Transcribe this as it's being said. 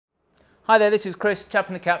Hi there, this is Chris, chap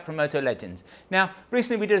in the cap from Motolegends. Now,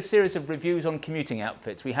 recently we did a series of reviews on commuting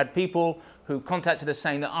outfits. We had people who contacted us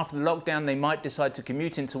saying that after the lockdown they might decide to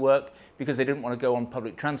commute into work because they didn't want to go on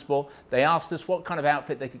public transport. They asked us what kind of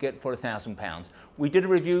outfit they could get for £1,000. We did a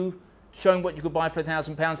review showing what you could buy for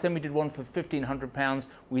 £1,000, then we did one for £1,500,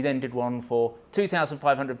 we then did one for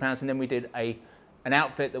 £2,500, and then we did an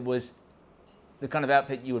outfit that was the kind of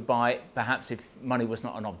outfit you would buy perhaps if money was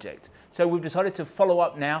not an object. So we've decided to follow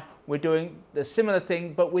up now. We're doing the similar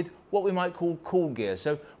thing but with what we might call cool gear.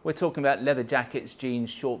 So we're talking about leather jackets, jeans,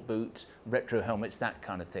 short boots, retro helmets, that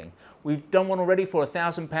kind of thing. We've done one already for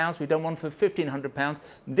 £1,000, we've done one for £1,500.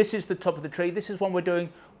 This is the top of the tree. This is one we're doing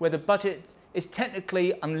where the budget is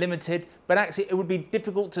technically unlimited, but actually it would be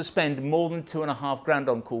difficult to spend more than £2,500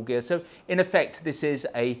 on cool gear. So in effect, this is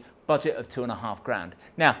a budget of £2,500.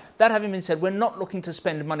 Now, that having been said, we're not looking to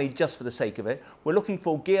spend money just for the sake of it. We're looking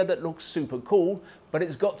for gear that looks super cool, but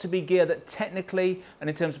it's got to be gear that technically and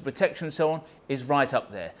in terms of protection and so on is right up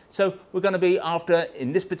there. So we're going to be after,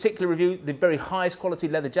 in this particular review, the very highest quality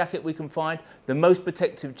leather jacket we can find, the most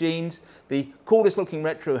protective jeans, the coolest looking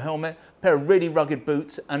retro helmet, a pair of really rugged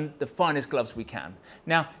boots and the finest gloves we can.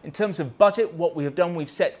 Now, in terms of budget, what we have done, we've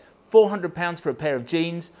set £400 for a pair of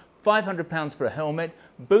jeans, £500 for a helmet,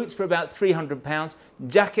 boots for about £300,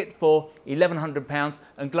 jacket for £1,100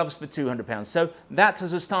 and gloves for £200. So that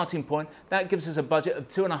as a starting point, that gives us a budget of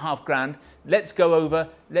 £2,500. Let's go over,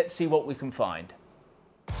 let's see what we can find.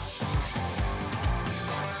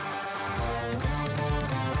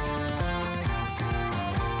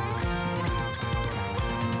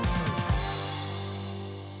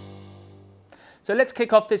 So let's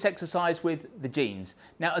kick off this exercise with the jeans.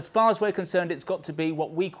 Now, as far as we're concerned, it's got to be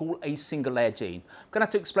what we call a single layer jean. I'm going to have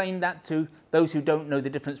to explain that to those who don't know the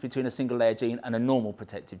difference between a single layer jean and a normal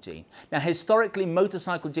protective jean. Now, historically,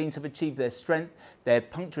 motorcycle jeans have achieved their strength, their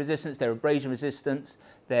puncture resistance, their abrasion resistance,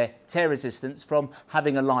 their tear resistance from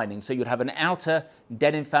having a lining. So you'd have an outer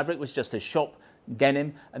denim fabric, which is just a shop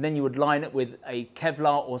denim, and then you would line it with a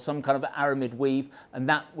Kevlar or some kind of aramid weave, and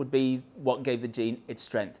that would be what gave the jean its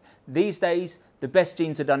strength. These days, the best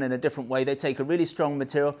jeans are done in a different way. They take a really strong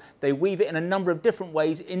material, they weave it in a number of different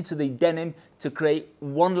ways into the denim to create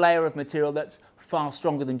one layer of material that's far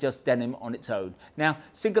stronger than just denim on its own. Now,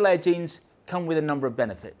 single layer jeans come with a number of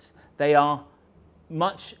benefits. They are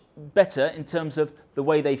much better in terms of the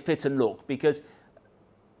way they fit and look, because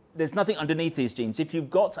there's nothing underneath these jeans. If you've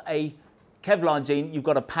got a Kevlar jean, you've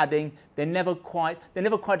got a padding, they're never quite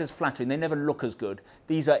as flattering, they never look as good.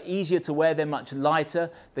 These are easier to wear, they're much lighter,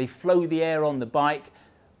 they flow the air on the bike.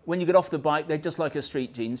 When you get off the bike, they're just like a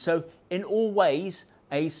street jean. So in all ways,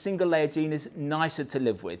 a single layer jean is nicer to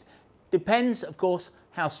live with. Depends, of course,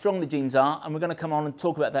 how strong the jeans are, and we're going to come on and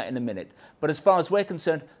talk about that in a minute. But as far as we're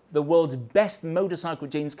concerned, the world's best motorcycle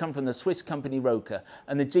jeans come from the Swiss company Roka,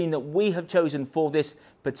 and the jean that we have chosen for this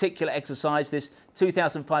particular exercise, this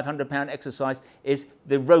 £2,500 exercise, is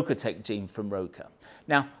the Roka jean from Roka.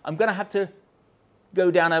 Now, I'm going to have to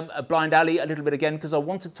go down a blind alley a little bit again because I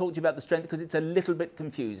want to talk to you about the strength because it's a little bit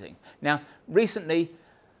confusing. Now, recently,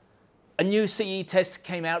 a new CE test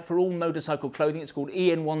came out for all motorcycle clothing. It's called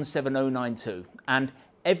EN 17092, and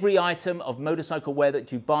every item of motorcycle wear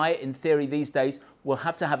that you buy, in theory these days, will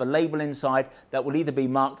have to have a label inside that will either be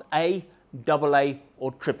marked A, AA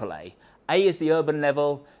or AAA. A is the urban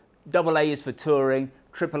level, AA is for touring,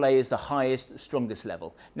 AAA is the highest, strongest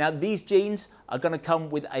level. Now, these jeans are going to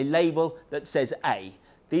come with a label that says A.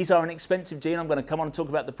 These are an expensive jean. I'm going to come on and talk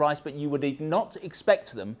about the price, but you would not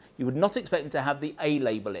expect them to have the A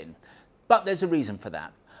label in. But there's a reason for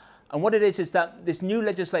that. And what it is that this new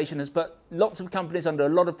legislation has put lots of companies under a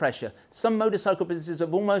lot of pressure. Some motorcycle businesses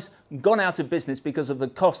have almost gone out of business because of the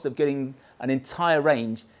cost of getting an entire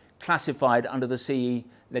range classified under the CE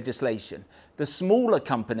legislation. The smaller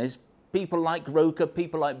companies, people like Roka,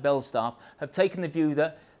 people like Belstaff, have taken the view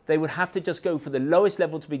that they would have to just go for the lowest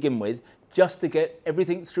level to begin with, just to get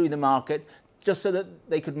everything through the market, just so that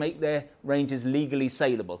they could make their ranges legally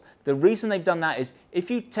saleable. The reason they've done that is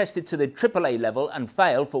if you tested to the AAA level and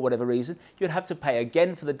failed for whatever reason, you'd have to pay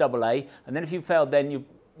again for the AA, and then if you failed then you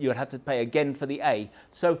would have to pay again for the A.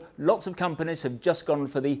 So lots of companies have just gone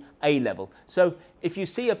for the A level. So if you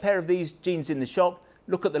see a pair of these jeans in the shop,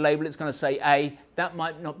 look at the label, it's going to say A. That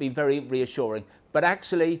might not be very reassuring, but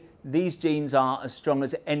actually these jeans are as strong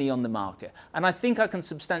as any on the market. And I think I can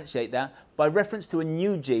substantiate that by reference to a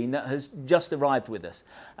new jean that has just arrived with us.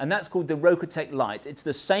 And that's called the Roka Light. It's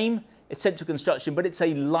the same essential construction, but it's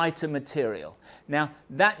a lighter material. Now,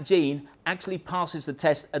 that jean actually passes the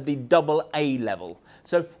test at the AA level.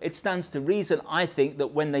 So it stands to reason, I think, that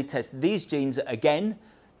when they test these jeans again,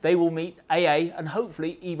 they will meet AA and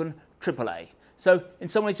hopefully even AAA. So in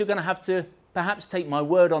some ways you're going to have to perhaps take my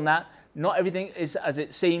word on that. Not everything is as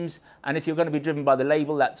it seems, and if you're going to be driven by the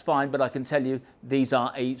label, that's fine, but I can tell you these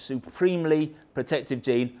are a supremely protective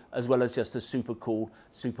jean as well as just a super cool,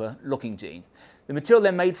 super looking jean. The material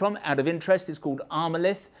they're made from, out of interest, is called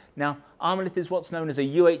Armolith. Now, Armolith is what's known as a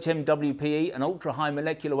UHMWPE, an ultra-high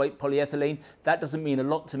molecular weight polyethylene. That doesn't mean a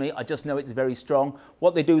lot to me, I just know it's very strong.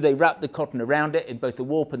 What they do, they wrap the cotton around it in both the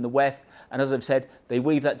warp and the weft, and as I've said, they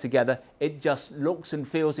weave that together. It just looks and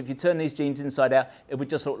feels, if you turn these jeans inside out, it would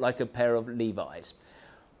just look like a pair of Levi's.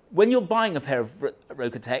 When you're buying a pair of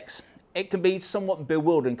Rokotex, it can be somewhat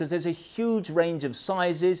bewildering because there's a huge range of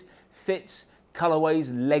sizes, fits, colorways,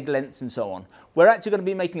 leg lengths and so on. We're actually going to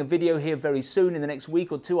be making a video here very soon, in the next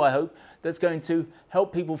week or two I hope, that's going to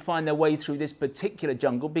help people find their way through this particular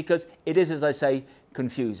jungle because it is, as I say,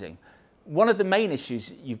 confusing. One of the main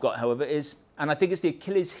issues you've got, however, is, and I think it's the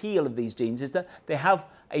Achilles heel of these jeans, is that they have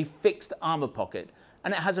a fixed armor pocket.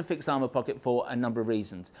 And it has a fixed armor pocket for a number of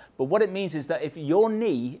reasons. But what it means is that if your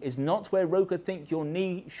knee is not where Roka think your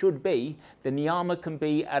knee should be, then the armor can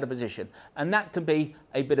be out of position. And that can be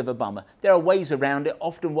a bit of a bummer. There are ways around it.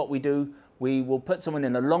 Often what we do, we will put someone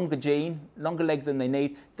in a longer jean, longer leg than they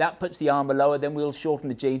need. That puts the armor lower, then we'll shorten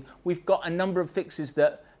the jean. We've got a number of fixes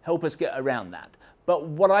that help us get around that. But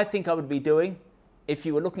what I think I would be doing, if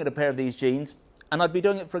you were looking at a pair of these jeans, and I'd be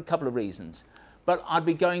doing it for a couple of reasons. But I'd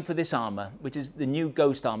be going for this armour, which is the new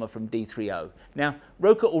Ghost armour from D3O. Now,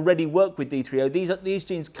 Roka already work with D3O. These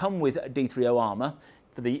jeans come with a D3O armour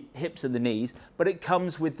for the hips and the knees, but it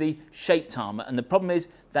comes with the shaped armour. And the problem is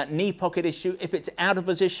that knee pocket issue. If it's out of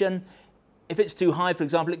position, if it's too high, for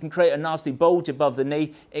example, it can create a nasty bulge above the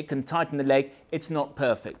knee. It can tighten the leg. It's not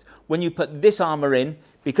perfect. When you put this armour in,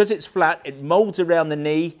 because it's flat, it moulds around the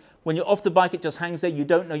knee. When you're off the bike, it just hangs there. You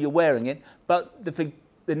don't know you're wearing it. But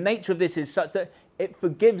the nature of this is such that it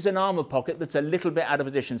forgives an armor pocket that's a little bit out of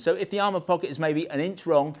position. So if the armor pocket is maybe an inch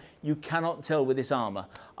wrong, you cannot tell with this armor.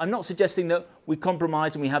 I'm not suggesting that we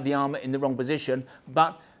compromise and we have the armor in the wrong position,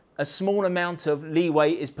 but a small amount of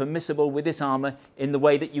leeway is permissible with this armor in the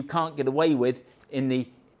way that you can't get away with the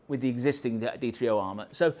existing D3O armor.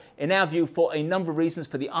 So in our view, for a number of reasons,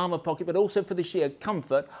 for the armor pocket, but also for the sheer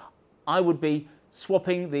comfort, I would be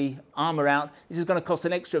swapping the armour out. This is going to cost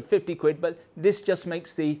an extra 50 quid, but this just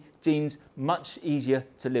makes the jeans much easier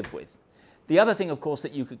to live with. The other thing, of course,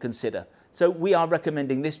 that you could consider, so we are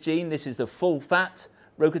recommending this jean. This is the full fat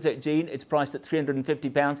Rokotex jean. It's priced at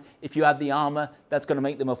 £350. If you add the armour, that's going to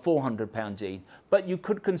make them a £400 jean. But you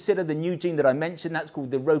could consider the new jean that I mentioned. That's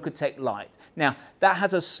called the Rokotex Light. Now, that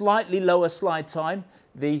has a slightly lower slide time.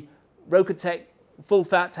 The Rokotex Full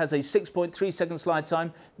Fat has a 6.3 second slide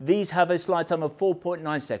time. These have a slide time of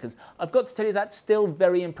 4.9 seconds. I've got to tell you that's still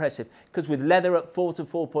very impressive because with leather at 4 to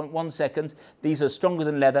 4.1 seconds, these are stronger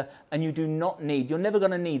than leather and you do not need, you're never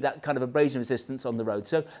going to need that kind of abrasion resistance on the road.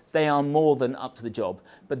 So they are more than up to the job.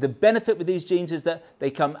 But the benefit with these jeans is that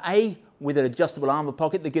they come with an adjustable armour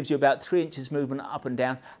pocket that gives you about 3 inches movement up and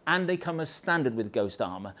down, and they come as standard with Ghost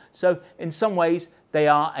armour. So in some ways, they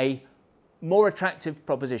are a more attractive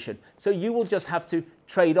proposition. So you will just have to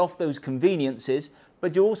trade off those conveniences,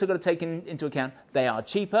 but you're also got to take into account they are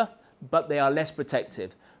cheaper, but they are less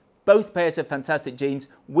protective. Both pairs are fantastic jeans.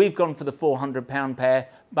 We've gone for the £400 pair,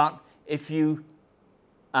 but if you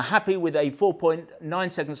are happy with a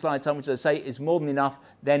 4.9 second slide time, which I say is more than enough,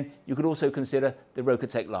 then you could also consider the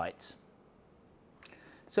Rokotex Lights.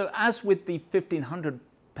 So as with the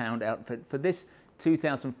 £1,500 outfit, for this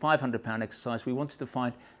 £2,500 exercise, we wanted to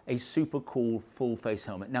find a super cool full face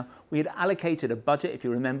helmet. Now, we had allocated a budget, if you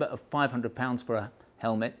remember, of £500 for a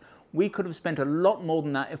helmet. We could have spent a lot more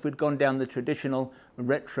than that if we'd gone down the traditional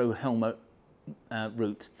retro helmet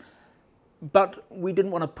route. But we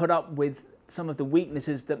didn't want to put up with some of the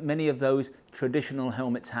weaknesses that many of those traditional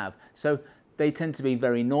helmets have. So they tend to be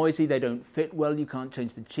very noisy, they don't fit well, you can't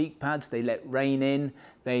change the cheek pads, they let rain in,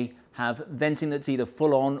 they have venting that's either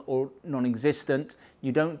full on or non-existent.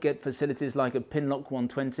 You don't get facilities like a Pinlock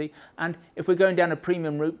 120. And if we're going down a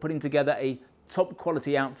premium route, putting together a top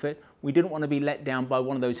quality outfit, we didn't want to be let down by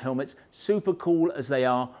one of those helmets. Super cool as they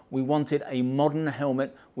are, we wanted a modern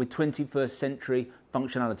helmet with 21st century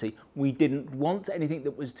functionality. We didn't want anything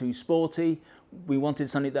that was too sporty. We wanted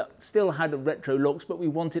something that still had retro looks, but we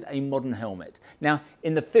wanted a modern helmet. Now,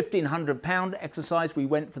 in the £1,500 exercise, we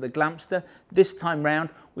went for the Glampster. This time round,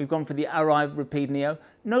 we've gone for the Arai Rapide Neo.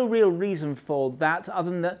 No real reason for that, other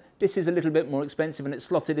than that this is a little bit more expensive and it's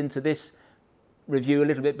slotted into this review a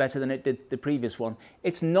little bit better than it did the previous one.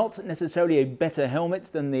 It's not necessarily a better helmet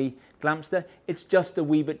than the Glampster, it's just a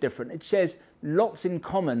wee bit different. It shares lots in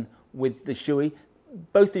common with the Shoei.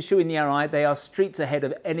 both the Shoei and the Arai, they are streets ahead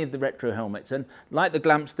of any of the retro helmets. And like the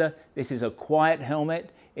Glamster, this is a quiet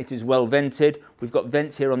helmet. It is well vented. We've got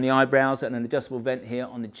vents here on the eyebrows and an adjustable vent here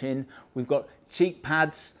on the chin. We've got cheek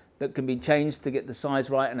pads that can be changed to get the size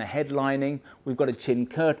right and a head lining. We've got a chin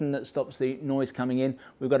curtain that stops the noise coming in.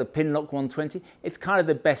 We've got a Pinlock 120. It's kind of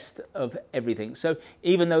the best of everything. So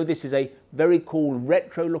even though this is a very cool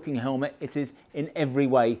retro looking helmet, it is in every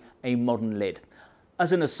way a modern lid.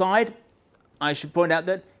 As an aside, I should point out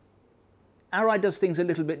that Arai does things a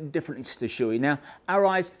little bit differently to Shoei. Now,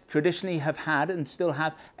 Arais traditionally have had and still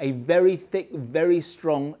have a very thick, very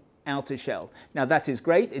strong outer shell. Now that is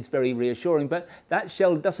great, it's very reassuring, but that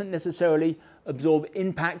shell doesn't necessarily absorb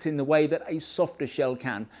impact in the way that a softer shell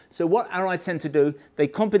can. So what Arai tend to do, they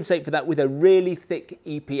compensate for that with a really thick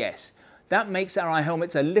EPS. That makes Arai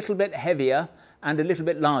helmets a little bit heavier and a little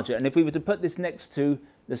bit larger. And if we were to put this next to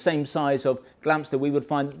the same size of Glamster, we would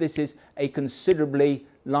find that this is a considerably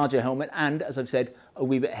larger helmet and, as I've said, a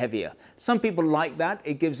wee bit heavier. Some people like that.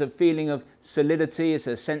 It gives a feeling of solidity, it's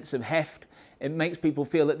a sense of heft. It makes people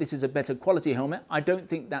feel that this is a better quality helmet. I don't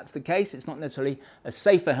think that's the case. It's not necessarily a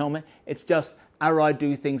safer helmet. It's just Arai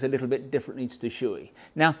do things a little bit differently to Shoei.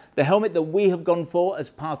 Now, the helmet that we have gone for as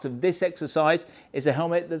part of this exercise is a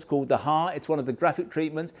helmet that's called the Ha. It's one of the graphic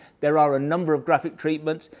treatments. There are a number of graphic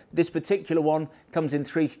treatments. This particular one comes in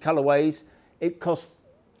 3 colorways. It costs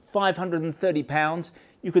 £530.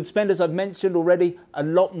 You could spend, as I've mentioned already, a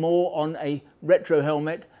lot more on a retro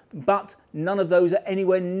helmet, but none of those are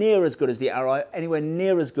anywhere near as good as the Arai, anywhere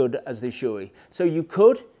near as good as the Shoei. So you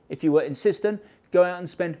could, if you were insistent, go out and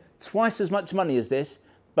spend twice as much money as this,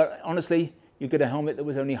 but honestly, you get a helmet that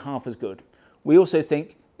was only half as good. We also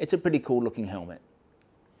think it's a pretty cool looking helmet.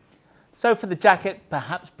 So for the jacket,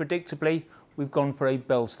 perhaps predictably, we've gone for a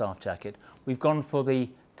Bellstaff jacket. We've gone for the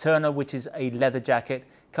Turner, which is a leather jacket.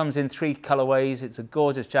 Comes in 3 colorways. It's a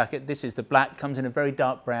gorgeous jacket. This is the black, comes in a very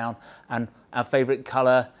dark brown, and our favorite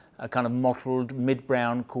color, a kind of mottled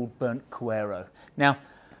mid-brown called Burnt Cuero. Now,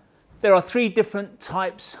 there are 3 different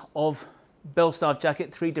types of Bellstaff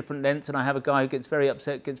jacket, 3 different lengths, and I have a guy who gets very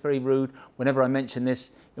upset, gets very rude whenever I mention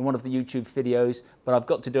this in one of the YouTube videos, but I've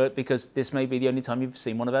got to do it because this may be the only time you've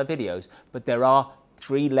seen one of our videos. But there are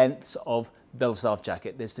 3 lengths of Bellstaff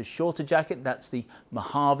jacket. There's the shorter jacket, that's the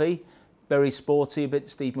Mojave, very sporty, a bit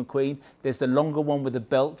Steve McQueen. There's the longer one with the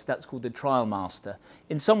belt, that's called the Trial Master.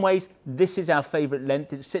 In some ways, this is our favorite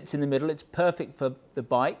length. It sits in the middle, it's perfect for the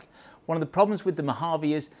bike. One of the problems with the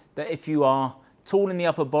Mojave is that if you are tall in the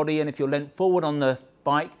upper body and if you're leant forward on the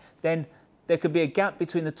bike, then there could be a gap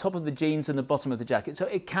between the top of the jeans and the bottom of the jacket. So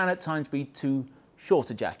it can at times be too short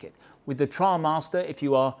a jacket. With the Trial Master, if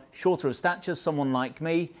you are shorter of stature, someone like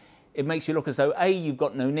me, it makes you look as though A, you've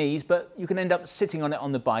got no knees, but you can end up sitting on it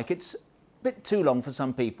on the bike. It's bit too long for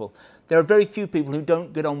some people. There are very few people who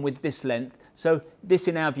don't get on with this length, so this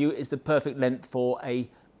in our view is the perfect length for a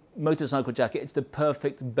motorcycle jacket. It's the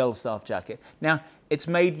perfect Bellstaff jacket. Now, it's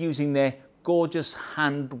made using their gorgeous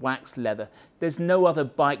hand waxed leather. There's no other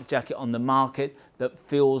bike jacket on the market that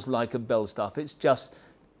feels like a Bellstaff. It's just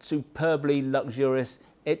superbly luxurious.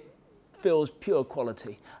 It feels pure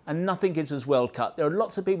quality, and nothing is as well cut. There are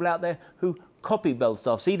lots of people out there who copy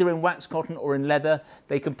Bellstaffs, either in wax cotton or in leather.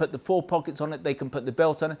 They can put the 4 pockets on it, they can put the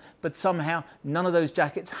belt on it, but somehow none of those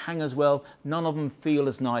jackets hang as well, none of them feel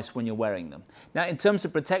as nice when you're wearing them. Now, in terms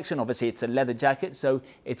of protection, obviously it's a leather jacket, so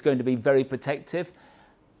it's going to be very protective.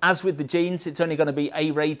 As with the jeans, it's only going to be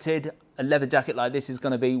A-rated. A leather jacket like this is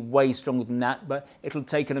going to be way stronger than that, but it'll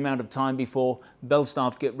take an amount of time before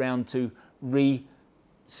Bellstaff get round to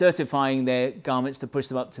certifying their garments to push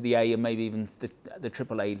them up to the A and maybe even the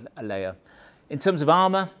AAA layer. In terms of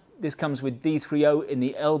armour, this comes with D3O in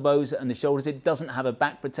the elbows and the shoulders. It doesn't have a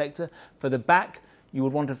back protector. For the back, you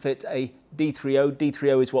would want to fit a D3O.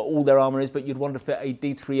 D3O is what all their armour is, but you'd want to fit a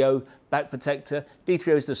D3O back protector.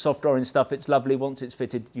 D3O is the soft orange stuff. It's lovely. Once it's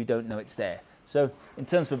fitted, you don't know it's there. So in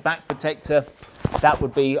terms of a back protector, that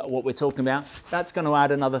would be what we're talking about. That's going to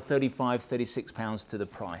add another £35, £36 to the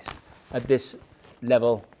price. At this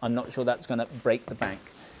level, I'm not sure that's going to break the bank.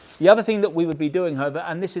 The other thing that we would be doing, however,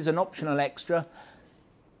 and this is an optional extra,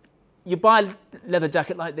 you buy a leather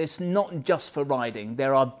jacket like this not just for riding.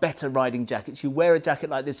 There are better riding jackets. You wear a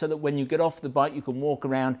jacket like this so that when you get off the bike, you can walk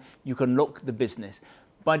around, you can look the business.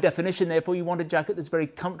 By definition, therefore, you want a jacket that's very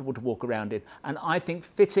comfortable to walk around in. And I think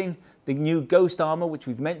fitting the new Ghost armour, which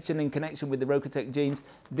we've mentioned in connection with the Rokotech jeans,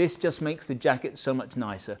 this just makes the jacket so much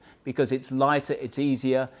nicer because it's lighter, it's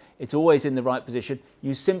easier, it's always in the right position.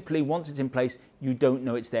 You simply, once it's in place, you don't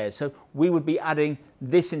know it's there. So we would be adding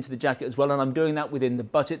this into the jacket as well, and I'm doing that within the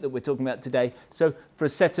budget that we're talking about today. So for a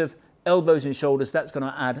set of elbows and shoulders, that's going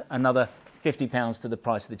to add another £50 to the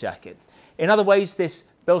price of the jacket. In other ways, this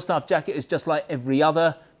Belstaff jacket is just like every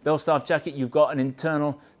other Belstaff jacket. You've got an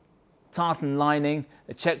internal tartan lining,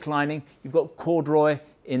 a check lining, you've got corduroy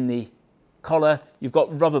in the collar, you've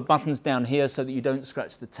got rubber buttons down here so that you don't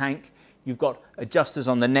scratch the tank, you've got adjusters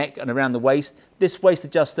on the neck and around the waist. This waist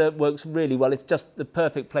adjuster works really well. It's just the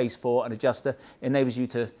perfect place for an adjuster. It enables you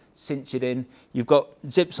to cinch it in. You've got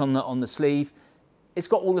zips on the sleeve. It's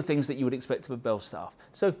got all the things that you would expect of a Belstaff.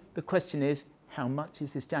 So the question is, how much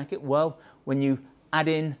is this jacket? Well, when you add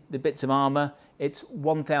in the bits of armour, it's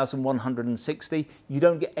 1,160. You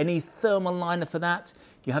don't get any thermal liner for that.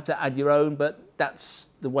 You have to add your own, but that's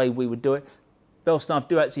the way we would do it. Belstaff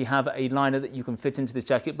do actually have a liner that you can fit into this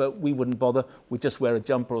jacket, but we wouldn't bother. We'd just wear a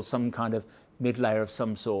jumper or some kind of mid-layer of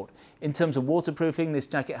some sort. In terms of waterproofing, this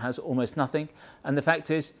jacket has almost nothing. And the fact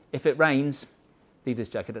is, if it rains, leave this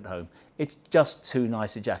jacket at home. It's just too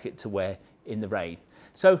nice a jacket to wear in the rain.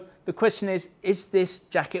 So the question is this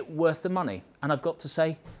jacket worth the money? And I've got to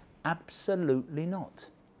say, absolutely not.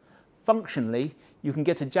 Functionally, you can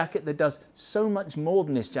get a jacket that does so much more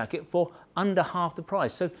than this jacket for under half the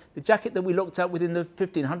price. So the jacket that we looked at within the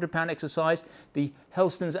 £1,500 exercise, the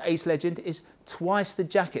Helston's Ace Legend, is twice the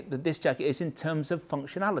jacket that this jacket is in terms of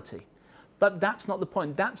functionality. But that's not the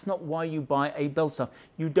point. That's not why you buy a Belstaff.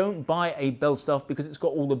 You don't buy a Belstaff because it's got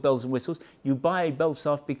all the bells and whistles. You buy a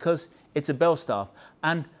Belstaff because it's a Belstaff.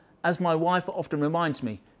 And as my wife often reminds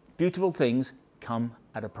me, beautiful things come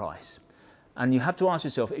at a price. And you have to ask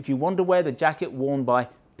yourself, if you want to wear the jacket worn by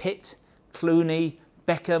Pitt, Clooney,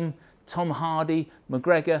 Beckham, Tom Hardy,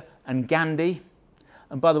 McGregor and Gandhi,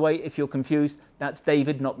 and by the way, if you're confused, that's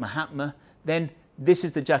David, not Mahatma, then this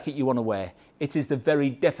is the jacket you want to wear. It is the very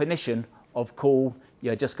definition of cool.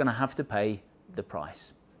 You're just going to have to pay the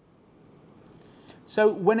price.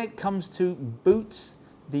 So when it comes to boots,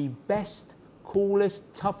 the best,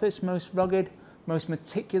 coolest, toughest, most rugged, most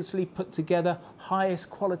meticulously put together, highest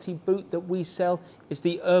quality boot that we sell is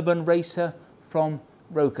the Urban Racer from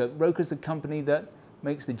Roka. Roka is the company that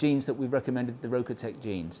makes the jeans that we've recommended, the Roka Tech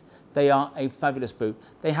jeans. They are a fabulous boot.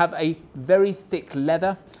 They have a very thick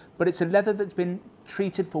leather, but it's a leather that's been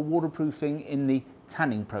treated for waterproofing in the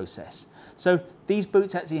tanning process. So these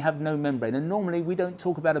boots actually have no membrane, and normally we don't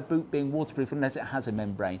talk about a boot being waterproof unless it has a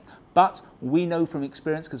membrane. But we know from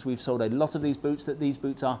experience, because we've sold a lot of these boots, that these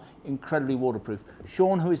boots are incredibly waterproof.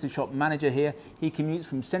 Sean, who is the shop manager here, he commutes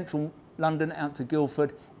from central London out to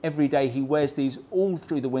Guildford every day. He wears these all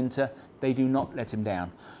through the winter. They do not let him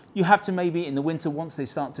down. You have to maybe in the winter, once they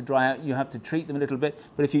start to dry out, you have to treat them a little bit,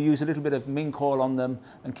 but if you use a little bit of mink oil on them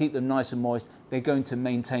and keep them nice and moist, they're going to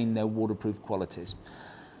maintain their waterproof qualities.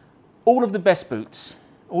 All of the best boots,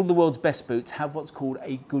 all the world's best boots, have what's called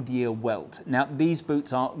a Goodyear welt. Now these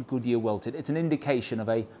boots are Goodyear welted. It's an indication of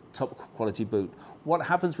a top quality boot. What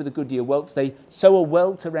happens with the Goodyear welts, they sew a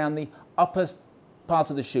welt around the upper part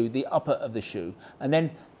of the shoe, the upper of the shoe, and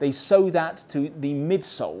then they sew that to the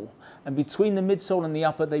midsole, and between the midsole and the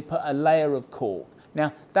upper they put a layer of cork.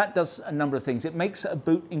 Now that does a number of things. It makes a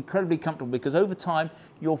boot incredibly comfortable because over time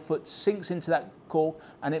your foot sinks into that cork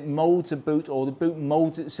and it molds a boot, or the boot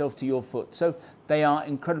molds itself to your foot. So they are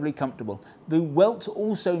incredibly comfortable. The welt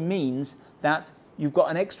also means that you've got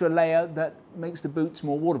an extra layer that makes the boots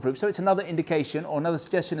more waterproof. So it's another indication or another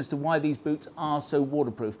suggestion as to why these boots are so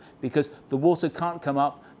waterproof, because the water can't come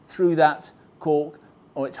up through that cork,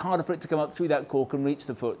 or it's harder for it to come up through that cork and reach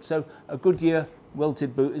the foot. So a Goodyear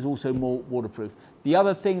welted boot is also more waterproof. The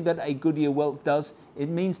other thing that a Goodyear welt does, it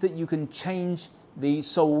means that you can change the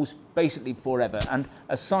soles basically forever. And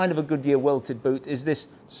a sign of a Goodyear welted boot is this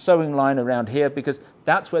sewing line around here, because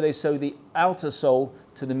that's where they sew the outer sole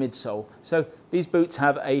to the midsole. So these boots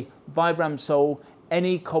have a Vibram sole.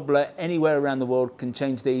 Any cobbler anywhere around the world can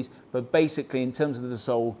change these, but basically in terms of the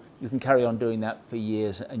sole, you can carry on doing that for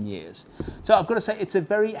years and years. So I've got to say, it's a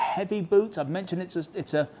very heavy boot. I've mentioned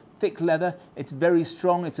it's a thick leather, it's very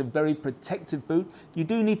strong, it's a very protective boot. You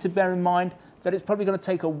do need to bear in mind that it's probably going to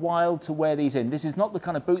take a while to wear these in. This is not the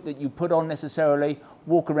kind of boot that you put on necessarily,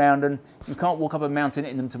 walk around, and you can't walk up a mountain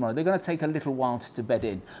in them tomorrow. They're going to take a little while to bed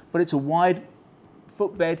in, but it's a wide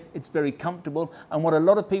footbed, it's very comfortable, and what a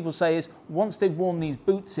lot of people say is once they've worn these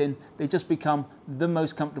boots in, they just become the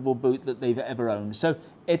most comfortable boot that they've ever owned. So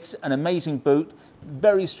it's an amazing boot,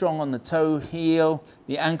 very strong on the toe, heel,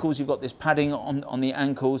 the ankles. You've got this padding on the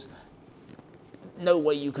ankles. No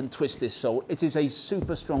way you can twist this sole. It is a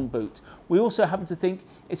super strong boot. We also happen to think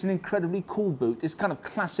it's an incredibly cool boot. It's kind of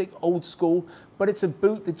classic, old school, but it's a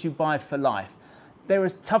boot that you buy for life. They're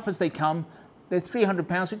as tough as they come. They're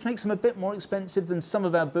 £300, which makes them a bit more expensive than some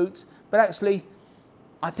of our boots, but actually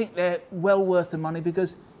I think they're well worth the money,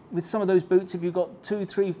 because with some of those boots, if you've got 2,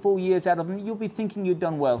 3, 4 years out of them, you'll be thinking you've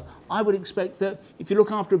done well. I would expect that if you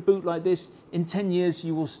look after a boot like this, in 10 years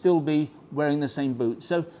you will still be wearing the same boot.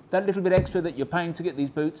 So that little bit extra that you're paying to get these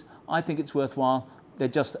boots, I think it's worthwhile. They're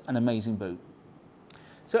just an amazing boot.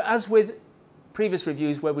 So as with previous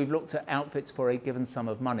reviews where we've looked at outfits for a given sum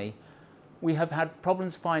of money, we have had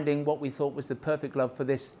problems finding what we thought was the perfect glove for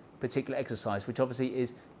this particular exercise, which obviously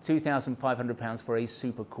is £2,500 for a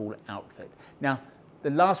super cool outfit. Now, the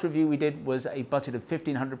last review we did was a budget of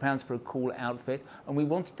 £1,500 for a cool outfit, and we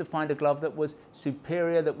wanted to find a glove that was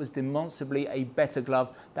superior, that was demonstrably a better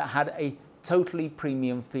glove, that had a totally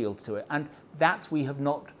premium feel to it, and that we have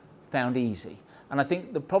not found easy. And I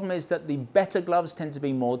think the problem is that the better gloves tend to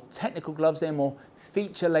be more technical gloves, they're more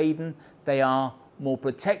feature laden, they are more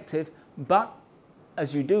protective, but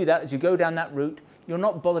as you do that, as you go down that route, you're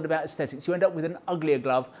not bothered about aesthetics. You end up with an uglier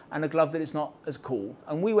glove and a glove that is not as cool.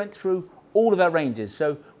 And we went through all of our ranges.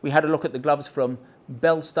 So we had a look at the gloves from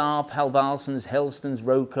Belstaff, Halvarsons, Hellstons,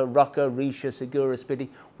 Roker, Rucker, Risha, Segura, Spidey.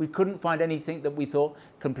 We couldn't find anything that we thought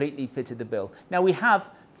completely fitted the bill. Now we have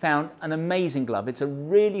found an amazing glove. It's a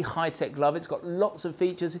really high-tech glove. It's got lots of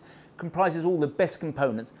features, it comprises all the best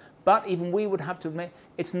components. But even we would have to admit,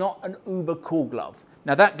 it's not an uber cool glove.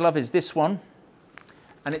 Now that glove is this one,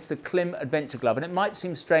 and it's the Klim Adventure Glove. And it might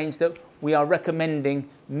seem strange that we are recommending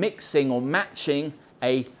mixing or matching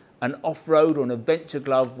an off-road or an adventure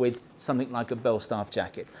glove with something like a Belstaff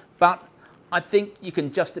jacket. But I think you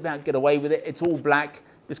can just about get away with it. It's all black.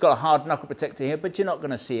 It's got a hard knuckle protector here, but you're not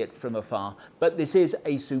going to see it from afar. But this is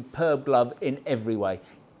a superb glove in every way.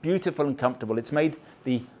 Beautiful and comfortable. It's made,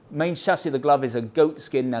 the main chassis of the glove is a goat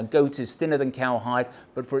skin. Now goat is thinner than cowhide,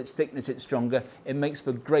 but for its thickness it's stronger. It makes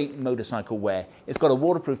for great motorcycle wear. It's got a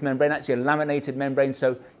waterproof membrane, actually a laminated membrane,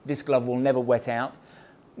 so this glove will never wet out.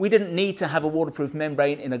 We didn't need to have a waterproof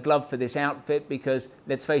membrane in a glove for this outfit because,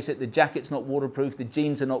 let's face it, the jacket's not waterproof, the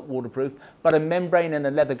jeans are not waterproof, but a membrane in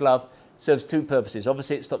a leather glove serves two purposes.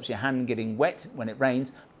 Obviously it stops your hand getting wet when it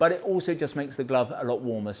rains, but it also just makes the glove a lot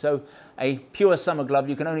warmer. So a pure summer glove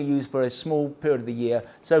you can only use for a small period of the year.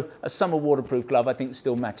 So a summer waterproof glove I think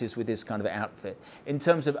still matches with this kind of outfit. In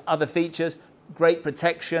terms of other features, great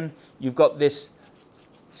protection. You've got this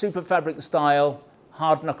super fabric style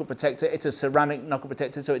hard knuckle protector. It's a ceramic knuckle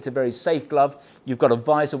protector, so it's a very safe glove. You've got a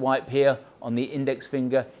visor wipe here on the index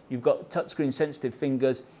finger. You've got touchscreen sensitive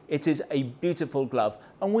fingers. It is a beautiful glove,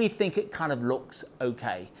 and we think it kind of looks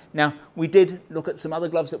okay. Now, we did look at some other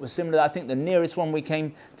gloves that were similar. I think the nearest one we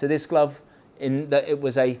came to this glove in that it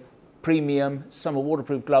was a premium summer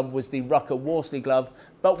waterproof glove was the Rucker Worsley glove,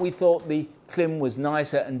 but we thought the Klim was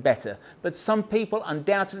nicer and better. But some people,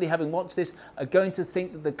 undoubtedly having watched this, are going to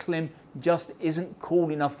think that the Klim just isn't cool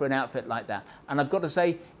enough for an outfit like that. And I've got to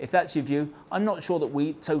say, if that's your view, I'm not sure that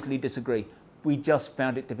we totally disagree. We just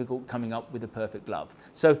found it difficult coming up with a perfect glove.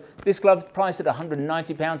 So this glove priced at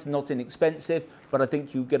 £190, not inexpensive, but I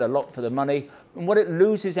think you get a lot for the money. And what it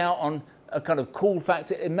loses out on a kind of cool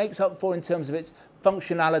factor, it makes up for in terms of its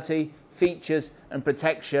functionality, features and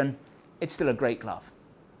protection. It's still a great glove.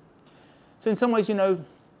 So in some ways, you know,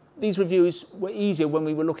 these reviews were easier when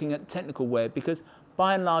we were looking at technical wear because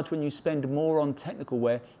by and large, when you spend more on technical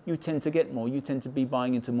wear, you tend to get more. You tend to be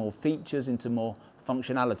buying into more features, into more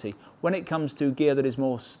functionality. When it comes to gear that is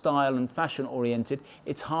more style and fashion oriented,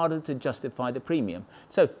 it's harder to justify the premium.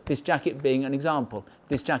 So this jacket being an example,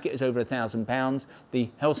 this jacket is over £1,000. The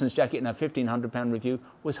Hellstons jacket in our £1,500 review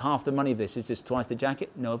was half the money of this. Is this twice the jacket?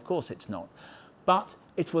 No, of course it's not. But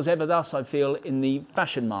it was ever thus, I feel, in the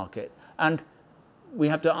fashion market. And we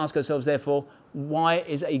have to ask ourselves, therefore, why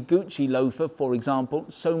is a Gucci loafer, for example,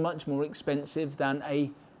 so much more expensive than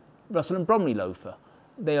a Russell and Bromley loafer?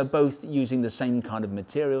 They are both using the same kind of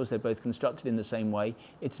materials, they're both constructed in the same way.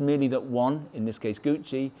 It's merely that one, in this case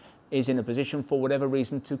Gucci, is in a position for whatever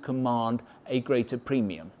reason to command a greater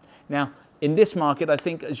premium. Now, in this market, I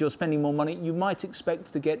think as you're spending more money, you might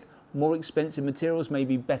expect to get more expensive materials,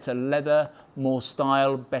 maybe better leather, more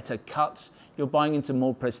style, better cuts. You're buying into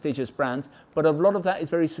more prestigious brands, but a lot of that is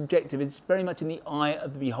very subjective. It's very much in the eye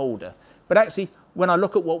of the beholder. But actually, when I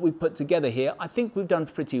look at what we've put together here, I think we've done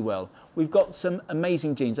pretty well. We've got some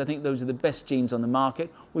amazing jeans. I think those are the best jeans on the market.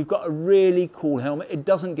 We've got a really cool helmet. It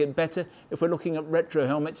doesn't get better. If we're looking at retro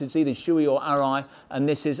helmets, it's either Shui or Arai, and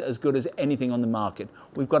this is as good as anything on the market.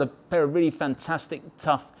 We've got a pair of really fantastic,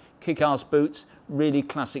 tough, kick-ass boots, really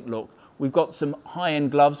classic look. We've got some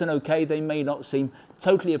high-end gloves, and okay, they may not seem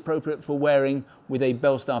totally appropriate for wearing with a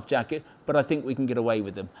Belstaff jacket, but I think we can get away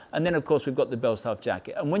with them. And then, of course, we've got the Belstaff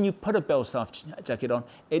jacket. And when you put a Belstaff jacket on,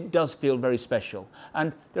 it does feel very special.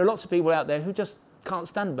 And there are lots of people out there who just can't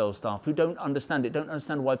stand Belstaff, who don't understand it, don't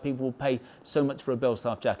understand why people will pay so much for a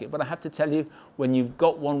Belstaff jacket. But I have to tell you, when you've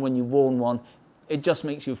got one, when you've worn one, it just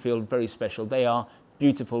makes you feel very special. They are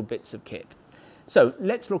beautiful bits of kit. So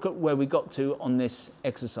let's look at where we got to on this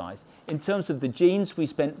exercise. In terms of the jeans, we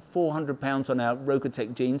spent £400 on our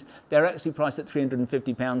Rokotech jeans. They're actually priced at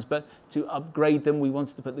 £350, but to upgrade them, we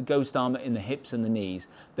wanted to put the Ghost Armour in the hips and the knees.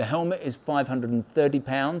 The helmet is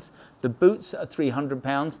 £530. The boots are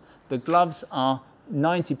 £300. The gloves are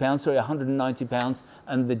 £190,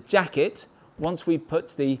 and the jacket, once we put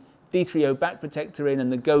the D3O back protector in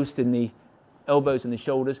and the Ghost in the elbows and the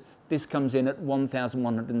shoulders, this comes in at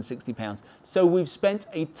 £1,160. So we've spent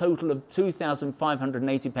a total of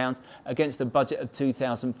 £2,580 against a budget of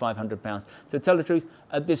 £2,500. To tell the truth,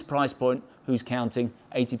 at this price point, who's counting,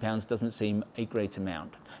 £80 doesn't seem a great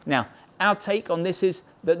amount. Now, our take on this is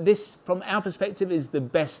that this, from our perspective, is the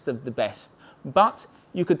best of the best. But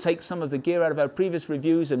you could take some of the gear out of our previous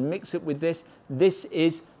reviews and mix it with this. This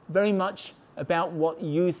is very much about what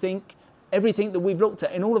you think. Everything that we've looked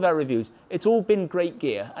at in all of our reviews, it's all been great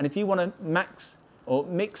gear. And if you want to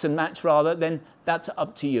mix and match rather, then that's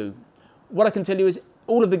up to you. What I can tell you is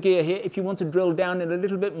all of the gear here, if you want to drill down in a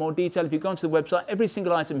little bit more detail, if you go onto the website, every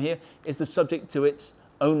single item here is the subject to its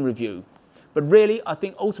own review. But really, I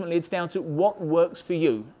think ultimately it's down to what works for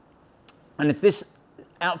you. And if this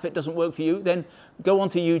outfit doesn't work for you, then go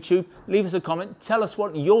onto YouTube, leave us a comment, tell us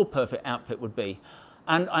what your perfect outfit would be.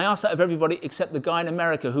 And I ask that of everybody except the guy in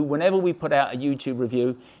America who, whenever we put out a YouTube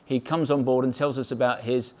review, he comes on board and tells us about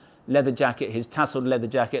his leather jacket, his tasseled leather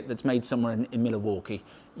jacket that's made somewhere in Milwaukee.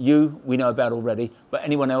 You, we know about already, but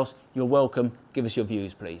anyone else, you're welcome. Give us your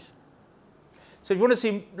views, please. So if you want to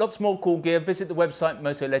see lots more cool gear, visit the website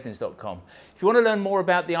motolegends.com. If you want to learn more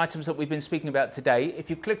about the items that we've been speaking about today, if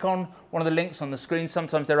you click on one of the links on the screen,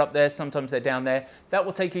 sometimes they're up there, sometimes they're down there, that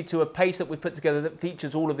will take you to a page that we've put together that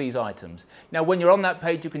features all of these items. Now, when you're on that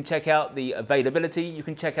page, you can check out the availability, you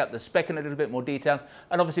can check out the spec in a little bit more detail,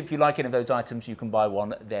 and obviously if you like any of those items, you can buy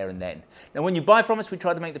one there and then. Now, when you buy from us, we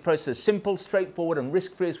try to make the process as simple, straightforward, and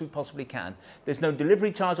risk-free as we possibly can. There's no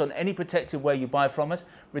delivery charge on any protective wear you buy from us.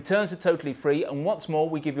 Returns are totally free, and what's more,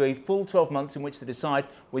 we give you a full 12 months in which to decide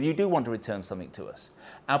whether you do want to return something to us.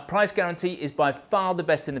 Our price guarantee is by far the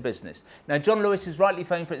best in the business. Now, John Lewis is rightly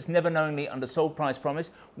famed for its never knowingly undersold price promise.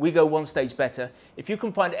 We go one stage better. If you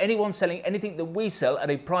can find anyone selling anything that we sell at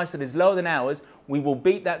a price that is lower than ours, we will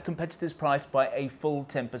beat that competitor's price by a full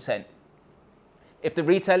 10%. If the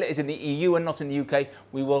retailer is in the EU and not in the UK,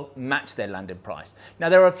 we will match their landed price. Now,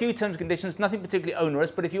 there are a few terms and conditions, nothing particularly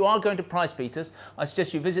onerous, but if you are going to Price Beaters, I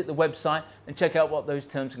suggest you visit the website and check out what those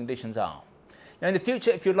terms and conditions are. Now, in the future,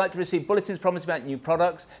 if you'd like to receive bulletins from us about new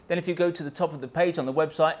products, then if you go to the top of the page on the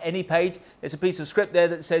website, any page, there's a piece of script there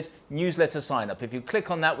that says newsletter sign up. If you click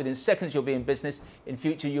on that, within seconds you'll be in business. In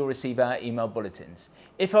future, you'll receive our email bulletins.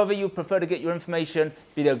 If, however, you prefer to get your information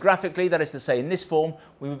videographically, that is to say in this form,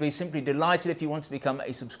 we would be simply delighted if you want to become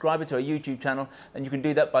a subscriber to our YouTube channel, and you can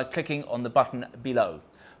do that by clicking on the button below.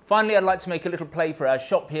 Finally, I'd like to make a little play for our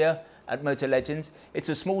shop here at Motolegends. It's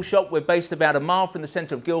a small shop. We're based about a mile from the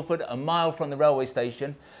centre of Guildford, a mile from the railway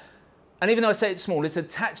station. And even though I say it's small, it's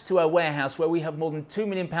attached to our warehouse where we have more than £2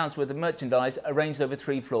 million worth of merchandise arranged over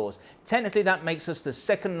 3 floors. Technically, that makes us the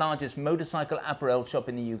second largest motorcycle apparel shop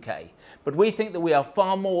in the UK. But we think that we are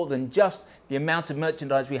far more than just the amount of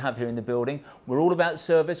merchandise we have here in the building. We're all about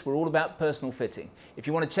service. We're all about personal fitting. If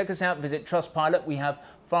you want to check us out, visit Trustpilot. We have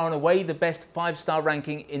far and away the best 5-star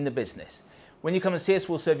ranking in the business. When you come and see us,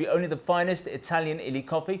 we'll serve you only the finest Italian illy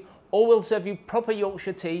coffee, or we'll serve you proper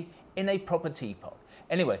Yorkshire tea in a proper teapot.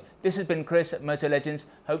 Anyway, this has been Chris at Motolegends.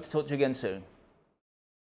 Hope to talk to you again soon.